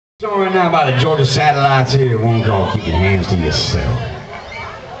Song right now by the Georgia Satellites here. One called Keep Your Hands to Yourself.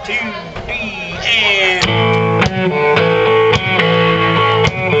 2, 3, and...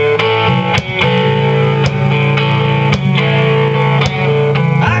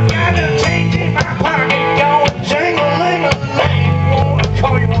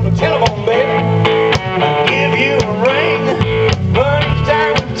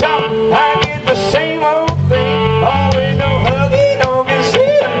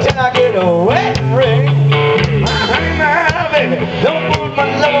 Don't put my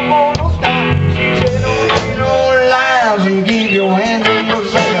love on no stop. She said, don't say no lies and keep your hands to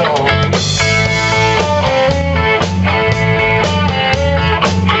yourself.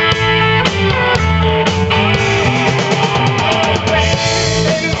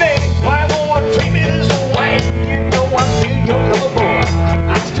 Baby, why won't treat me this way? You know I feel your love, boy.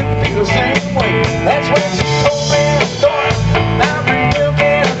 I still feel the same way. That's what she told me in the story. Now bring milk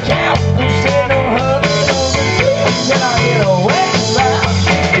and a cow. Who said no hugging, no kissing? Can I get away?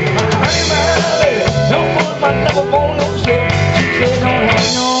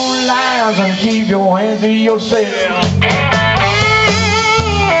 Don't keep your hands to yourself.